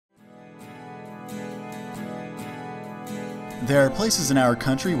There are places in our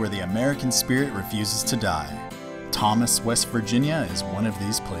country where the American spirit refuses to die. Thomas, West Virginia is one of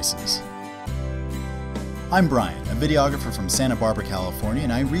these places. I'm Brian, a videographer from Santa Barbara, California,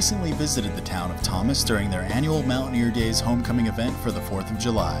 and I recently visited the town of Thomas during their annual Mountaineer Days homecoming event for the 4th of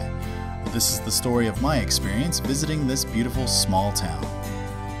July. This is the story of my experience visiting this beautiful small town.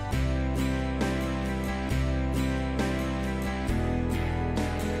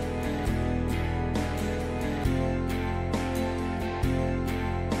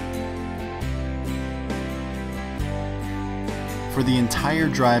 For the entire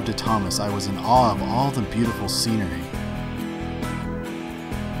drive to Thomas, I was in awe of all the beautiful scenery.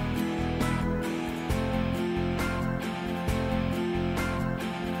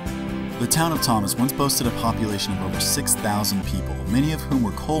 The town of Thomas once boasted a population of over 6,000 people, many of whom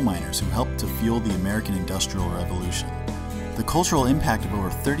were coal miners who helped to fuel the American Industrial Revolution. The cultural impact of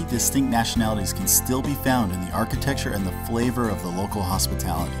over 30 distinct nationalities can still be found in the architecture and the flavor of the local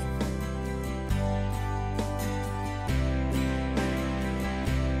hospitality.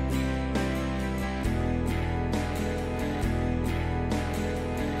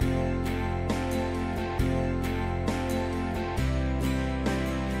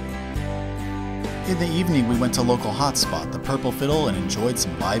 In the evening, we went to local hotspot, the Purple Fiddle, and enjoyed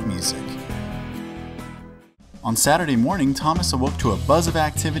some live music. On Saturday morning, Thomas awoke to a buzz of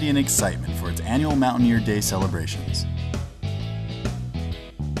activity and excitement for its annual Mountaineer Day celebrations.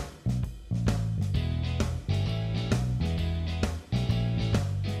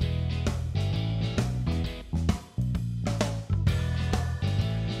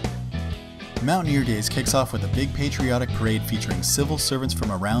 Mountaineer Days kicks off with a big patriotic parade featuring civil servants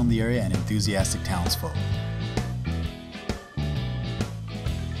from around the area and enthusiastic townsfolk.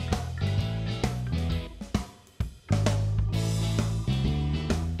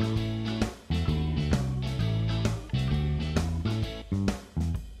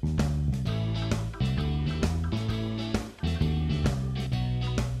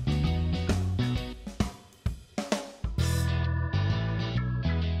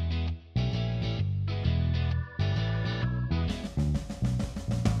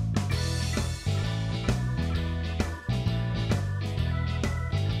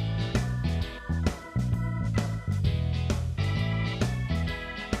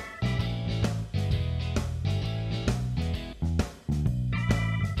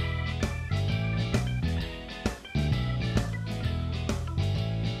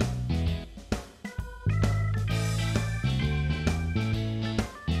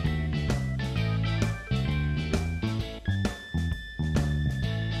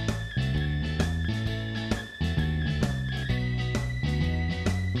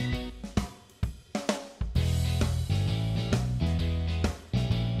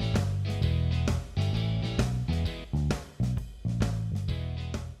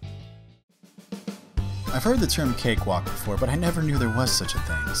 I've heard the term cakewalk before, but I never knew there was such a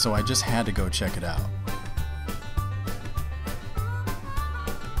thing, so I just had to go check it out.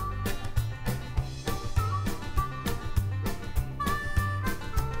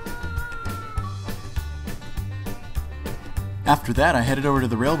 After that, I headed over to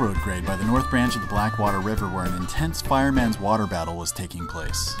the railroad grade by the north branch of the Blackwater River where an intense fireman's water battle was taking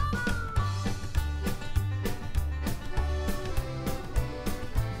place.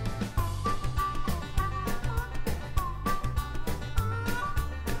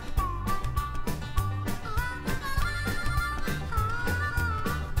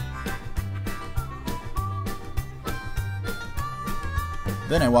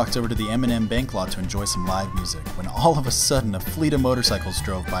 Then I walked over to the M&M Bank lot to enjoy some live music, when all of a sudden a fleet of motorcycles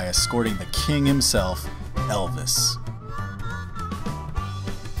drove by escorting the king himself, Elvis.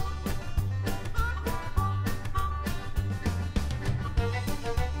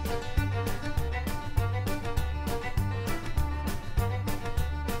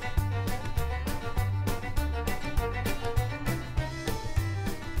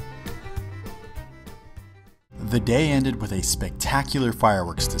 The day ended with a spectacular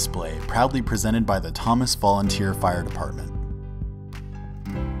fireworks display, proudly presented by the Thomas Volunteer Fire Department.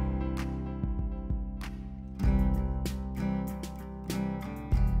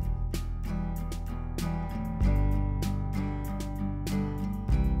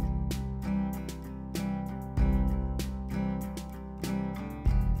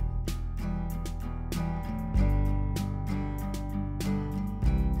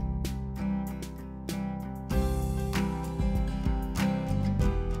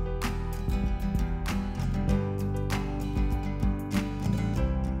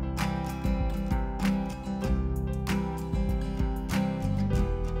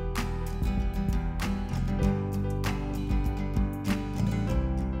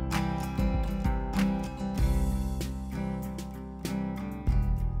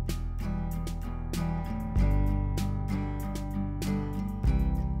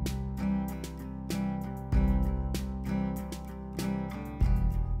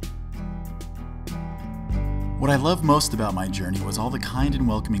 What I love most about my journey was all the kind and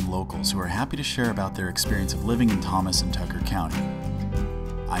welcoming locals who are happy to share about their experience of living in Thomas and Tucker County.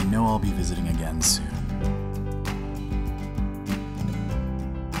 I know I'll be visiting again soon.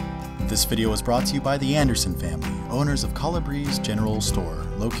 This video was brought to you by the Anderson family, owners of Colibre's General Store,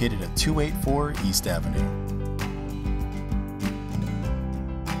 located at 284 East Avenue.